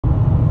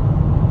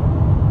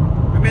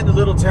I'm in the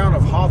little town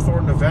of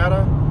Hawthorne,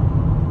 Nevada.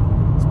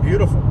 It's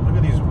beautiful. Look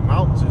at these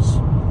mountains just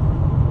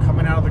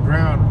coming out of the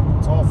ground.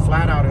 It's all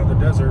flat out in the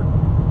desert.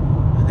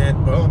 And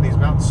then boom, these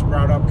mountains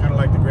sprout up kind of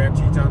like the Grand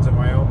Tetons in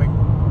Wyoming.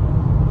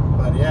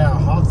 But yeah,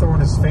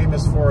 Hawthorne is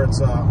famous for its,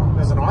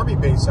 there's an army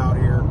base out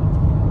here.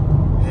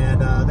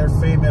 And they're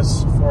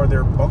famous for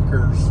their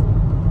bunkers.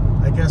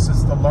 I guess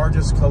it's the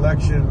largest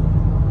collection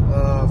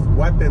of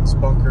weapons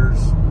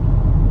bunkers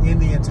in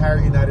the entire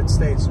United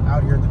States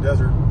out here in the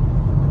desert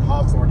in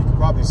Hawthorne. You can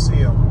probably see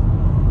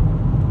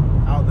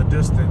them out in the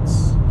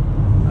distance.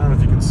 I don't know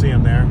if you can see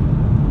them there.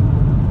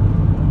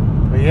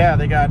 But yeah,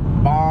 they got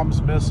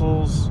bombs,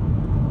 missiles,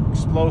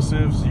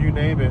 explosives, you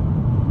name it.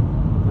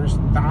 There's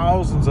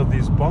thousands of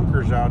these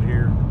bunkers out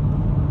here.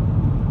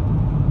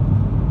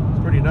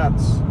 It's pretty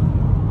nuts.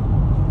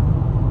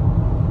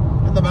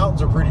 And the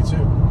mountains are pretty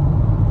too,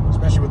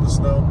 especially with the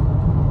snow.